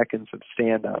 60 seconds of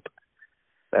stand-up.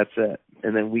 That's it.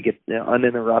 And then we get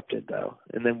uninterrupted, though.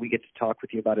 And then we get to talk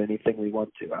with you about anything we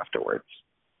want to afterwards.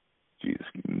 Jeez,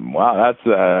 wow,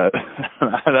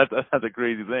 that's a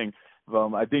crazy thing.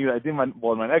 I think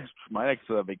my next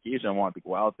vacation I want to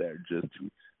go out there just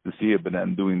to see it, but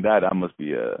then doing that must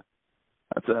be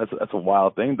that's a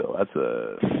wild thing though.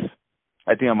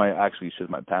 I think I might actually shit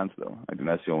my pants though. I think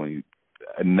that's the only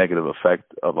negative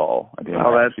effect of all. I think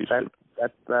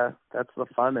that's the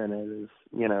fun in it is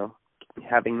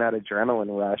having that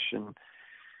adrenaline rush and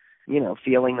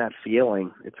feeling that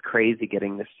feeling. It's crazy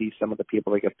getting to see some of the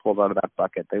people that get pulled out of that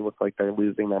bucket. They look like they're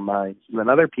losing their minds. And then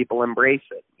other people embrace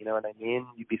it. You know what I mean?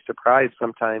 You'd be surprised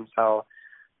sometimes how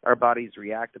our bodies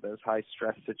react to those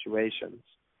high-stress situations.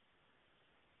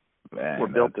 Man, we're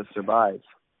built to survive.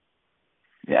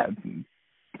 Yeah,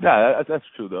 that's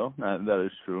true, though. That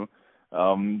is true.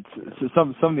 So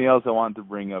something else I wanted to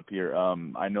bring up here.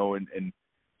 I know in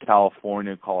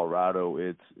California, Colorado,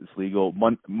 it's legal.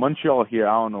 Montreal here,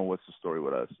 I don't know what's the story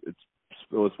with us. It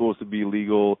was supposed to be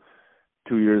legal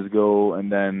 2 years ago,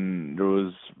 and then there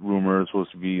was rumors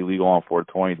supposed to be legal on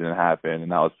 420, didn't happen, and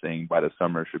now it's saying by the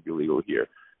summer it should be legal here.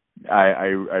 I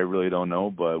really don't know,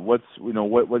 but what's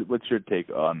your take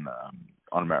on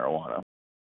marijuana?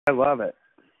 I love it.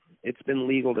 It's been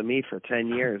legal to me for 10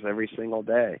 years, every single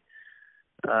day.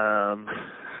 And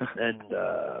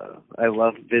I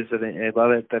love visiting. I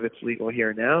love it that it's legal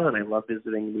here now, and I love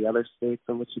visiting the other states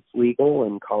in which it's legal,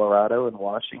 in Colorado and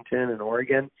Washington and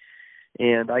Oregon.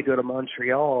 And I go to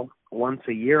Montreal once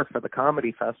a year for the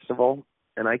comedy festival,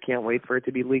 and I can't wait for it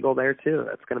to be legal there too.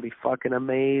 That's going to be fucking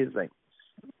amazing.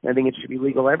 I think it should be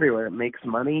legal everywhere. It makes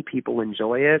money. People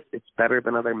enjoy it. It's better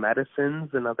than other medicines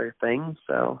and other things.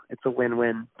 So it's a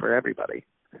win-win for everybody.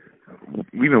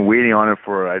 We've been waiting on it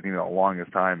for, I think, the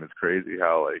longest time. It's crazy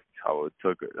how it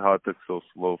took so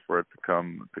slow for it to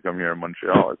come here in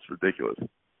Montreal. It's ridiculous.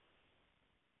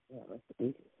 Yeah,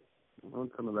 I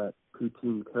want some of that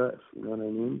poutine kush. You know what I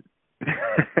mean?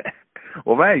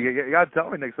 Well, man, you gotta tell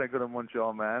me next time I go to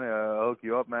Montreal, man. I'll hook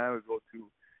you up, man. We'll go to,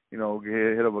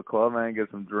 hit up a club, man,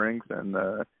 get some drinks, and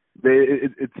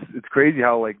it's crazy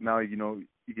how now you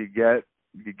could get it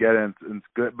and it's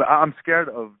good. But I'm scared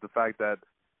of the fact that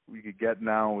we could get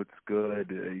now it's good.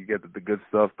 You get the good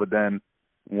stuff, but then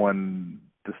when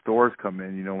the stores come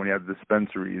in, when you have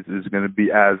dispensaries, it's going to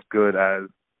be as good as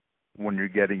when you're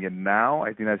getting it now.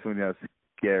 I think that's something that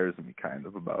scares me kind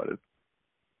of about it.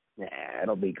 Nah,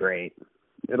 it'll be great.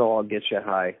 It'll all get you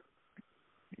high.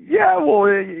 Yeah, well,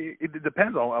 it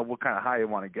depends on what kind of high you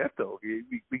want to get, though.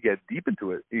 We get deep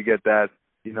into it. You get that,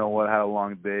 I had a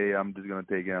long day. I'm just gonna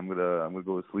take it. I'm gonna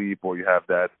go to sleep. Or you have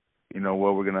that,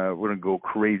 we're gonna go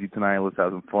crazy tonight. Let's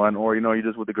have some fun. Or you're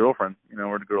just with the girlfriend.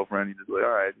 Or the girlfriend. You just like,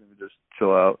 all right, just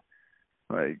chill out.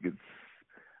 Like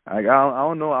I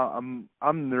don't know.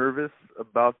 I'm nervous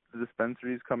about the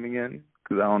dispensaries coming in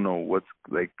because I don't know what's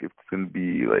if it's gonna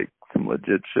be some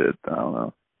legit shit. I don't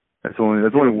know. That's the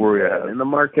only worry I have. And the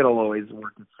market will always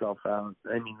work itself out.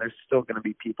 I mean, there's still going to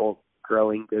be people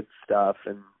growing good stuff,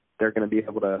 and they're going to be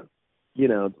able to,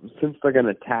 since they're going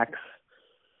to tax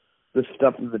the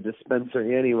stuff in the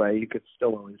dispensary anyway, you could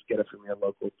still always get it from your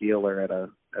local dealer at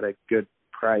a good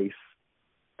price,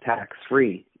 tax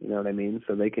free. You know what I mean?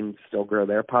 So they can still grow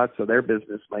their pot, so their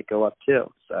business might go up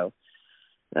too. So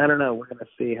I don't know. We're going to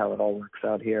see how it all works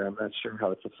out here. I'm not sure how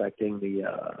it's affecting the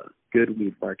good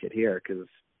weed market here because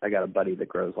I got a buddy that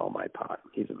grows all my pot.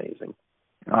 He's amazing.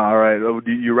 All right.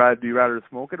 Do you rather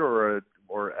smoke it or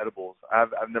edibles?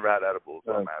 I've never had edibles.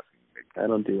 So I'm asking. I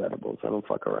don't do edibles. I don't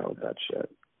fuck around with that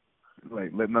shit. No.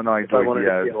 If I wanted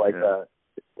to feel like that,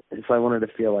 if I wanted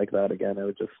to feel like that again, I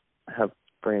would just have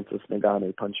Francis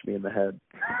Nagano punch me in the head.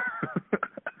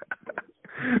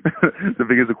 The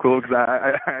biggest equivalent, because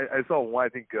I saw one. I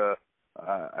think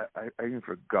I even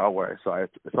forgot where I saw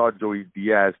it. I saw Joey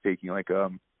Diaz taking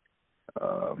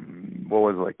what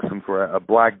was it, some sort of a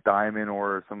black diamond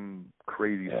or some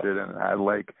crazy shit, and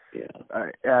it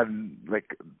had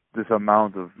this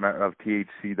amount of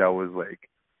THC that was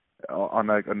on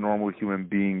a normal human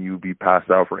being you'd be passed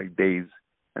out for days,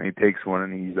 and he takes one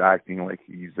and he's acting like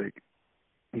he's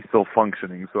still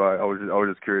functioning. So I was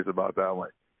just curious about that, or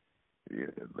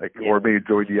maybe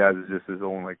Joey Diaz is just his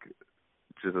own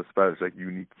just a special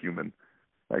unique human.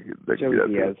 Joey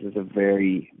Diaz is a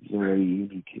very, very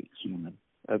unique human.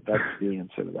 That's the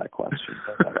answer to that question.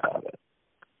 About it.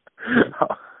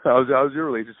 How's your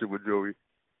relationship with Joey?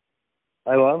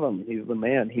 I love him. He's the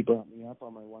man. He brought me up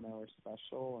on my 1 hour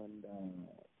special, and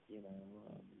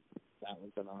that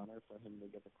was an honor for him to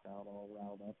get the crowd all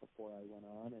riled up before I went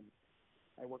on. And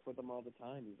I work with him all the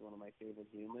time. He's one of my favorite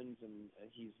humans, and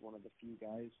he's one of the few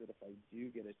guys that if I do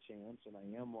get a chance and I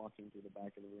am walking through the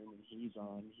back of the room and he's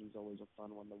on, he's always a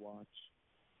fun one to watch.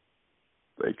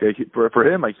 For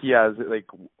him, he has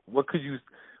what could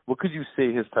you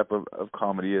say his type of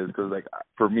comedy is? Because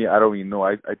for me, I don't even know.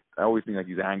 I always think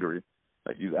he's angry.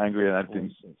 He's angry, and I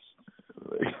think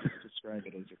describe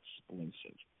it as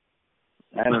explosive.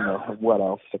 I don't know what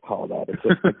else to call that. It's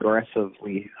just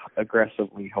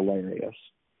aggressively hilarious.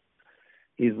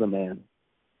 He's the man.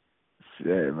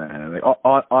 Yeah, man.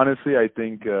 Honestly, I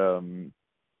think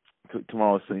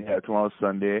tomorrow's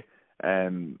Sunday,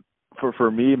 and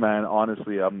for me, man,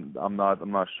 honestly, I'm not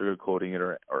sugarcoating it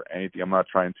or anything. I'm not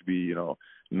trying to be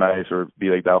nice or be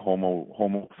like that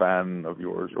homo fan of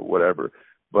yours or whatever.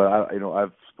 But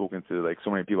I've spoken to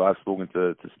so many people. I've spoken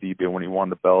to Stipe when he won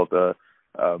the belt.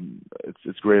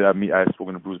 It's great. I've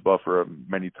spoken to Bruce Buffer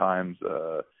many times.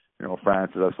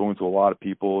 Francis. I've spoken to a lot of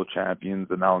people, champions,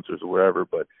 announcers, or whatever.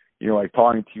 But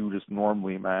talking to you just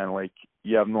normally, man.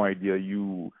 You have no idea.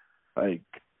 You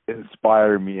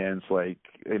inspire me, and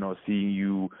it's seeing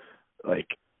you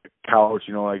couch,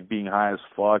 you know, like being high as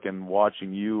fuck and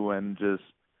watching you and just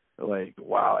like,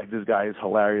 wow, like this guy is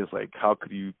hilarious. Like how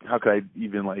could I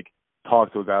even like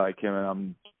talk to a guy like him, and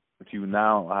I'm with you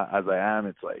now as I am.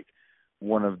 It's like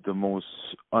one of the most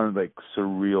like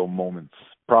surreal moments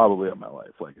probably of my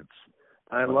life. Like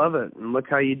I love it. And look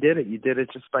how you did it. You did it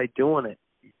just by doing it.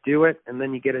 You do it and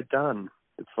then you get it done.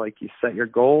 It's like you set your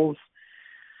goals.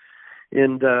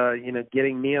 And, you know,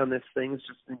 getting me on this thing is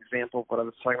just an example of what I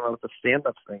was talking about with the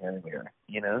stand-up thing earlier.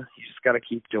 You know, you just got to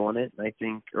keep doing it, and I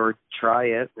think, or try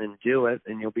it and do it,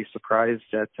 and you'll be surprised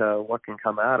at what can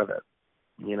come out of it.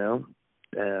 You know,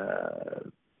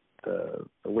 the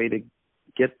way to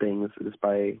get things is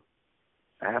by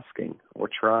asking or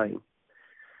trying.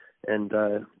 And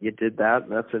you did that,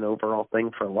 and that's an overall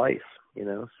thing for life, you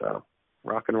know. So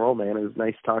rock and roll, man. It was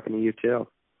nice talking to you, too.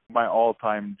 My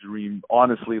all-time dream,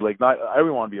 honestly, like I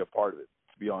don't want to be a part of it,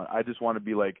 to be honest. I just want to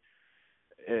be like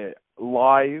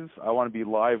live. I want to be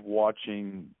live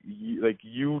watching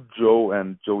you, Joe,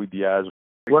 and Joey Diaz.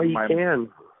 Well, you can.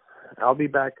 I'll be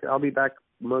back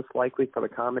most likely for the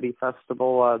comedy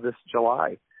festival this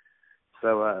July.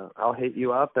 So I'll hit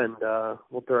you up, and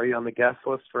we'll throw you on the guest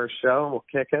list for a show. We'll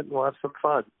kick it, and we'll have some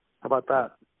fun. How about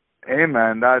that? Hey,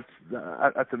 man,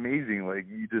 that's amazing. Like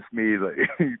you just made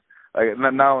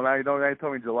now you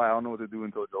told me July. I don't know what to do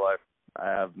until July. I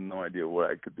have no idea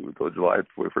what I could do until July to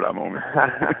wait for that moment.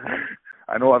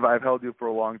 I know I've held you for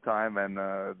a long time, and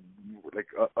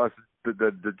us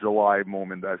the July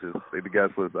moment. That's just like the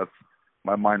guest list. That's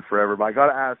my mind forever. But I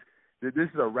gotta ask. This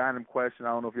is a random question. I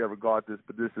don't know if you ever got this,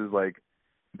 but this is like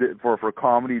for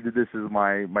comedy. This is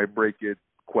my break it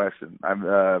question.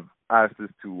 I've asked this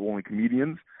to only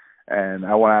comedians, and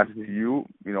I want to ask it to you.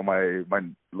 You know, my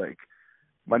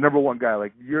number one guy.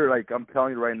 Like you're like, I'm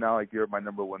telling you right now, like you're my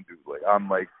number one dude. Like I'm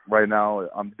like right now,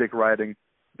 I'm dick riding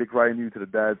you to the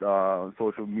death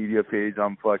social media page.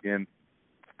 I'm fucking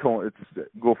it's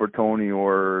go for Tony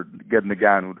or getting the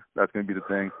Ganud. That's gonna be the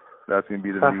thing. That's gonna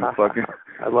be the new fucking.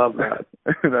 I love that.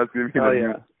 That's gonna be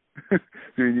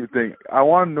the new thing. I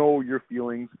want to know your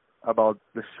feelings about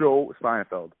the show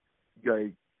Seinfeld.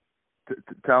 Like,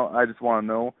 tell. I just want to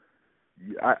know.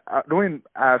 I don't even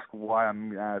ask why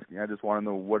I'm asking. I just want to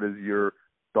know what is your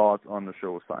thoughts on the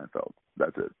show Seinfeld.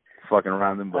 That's it. It's fucking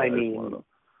random, but I just want to know.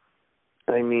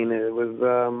 I mean, it was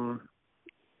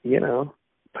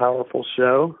powerful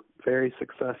show, very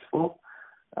successful.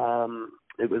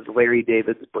 It was Larry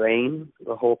David's brain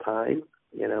the whole time.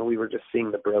 You know, we were just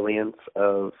seeing the brilliance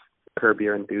of Curb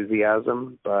Your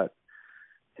Enthusiasm, but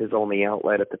his only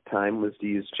outlet at the time was to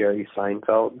use Jerry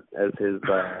Seinfeld as his,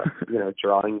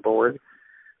 drawing board.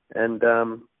 And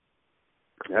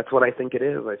that's what I think it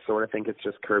is. I sort of think it's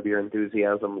just Curb Your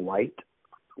Enthusiasm light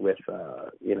with,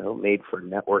 made for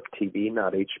network TV,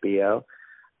 not HBO.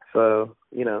 So,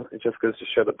 it just goes to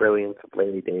show the brilliance of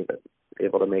Larry David,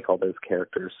 able to make all those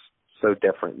characters so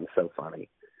different and so funny.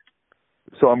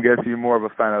 So I'm guessing you're more of a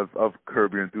fan of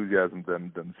Curb Your Enthusiasm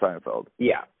than Seinfeld.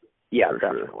 Yeah,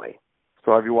 definitely. Sure.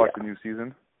 So have you watched the new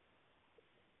season?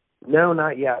 No,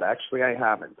 not yet. Actually, I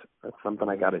haven't. That's something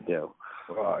I got to do.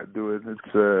 Do it. It's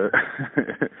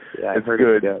yeah, it's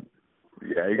good.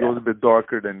 Yeah, he goes a bit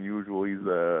darker than usual. He's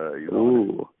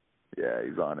on it. Yeah,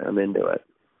 he's on it. I'm into it.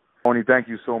 Tony, thank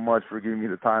you so much for giving me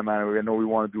the time, man. I know we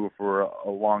want to do it for a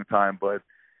long time, but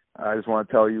I just want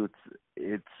to tell you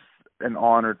it's an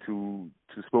honor to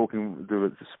spoke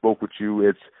with you.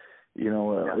 It's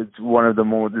it's one of the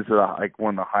most. This is like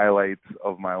one of the highlights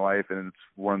of my life, and it's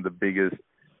one of the biggest,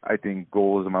 I think,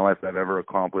 goals in my life that I've ever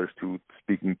accomplished. To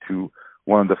speaking to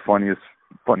one of the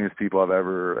funniest people I've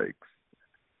ever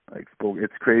like spoke.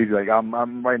 It's crazy. Like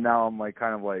I'm right now. I'm like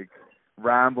kind of like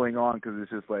rambling on because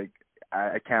it's just like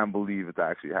I can't believe it's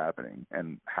actually happening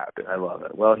and happened. I love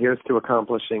it. Well, here's to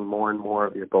accomplishing more and more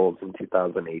of your goals in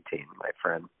 2018, my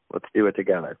friend. Let's do it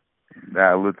together.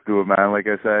 Yeah, let's do it, man. Like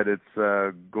I said, it's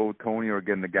go Tony or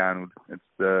getting the Ganud. It's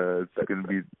gonna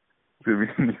be the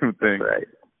new thing. That's right.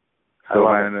 So,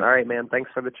 I love it. All right, man.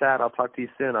 Thanks for the chat. I'll talk to you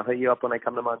soon. I'll hit you up when I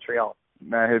come to Montreal.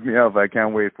 Man, hit me up. I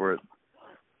can't wait for it.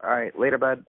 All right. Later,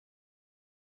 bud.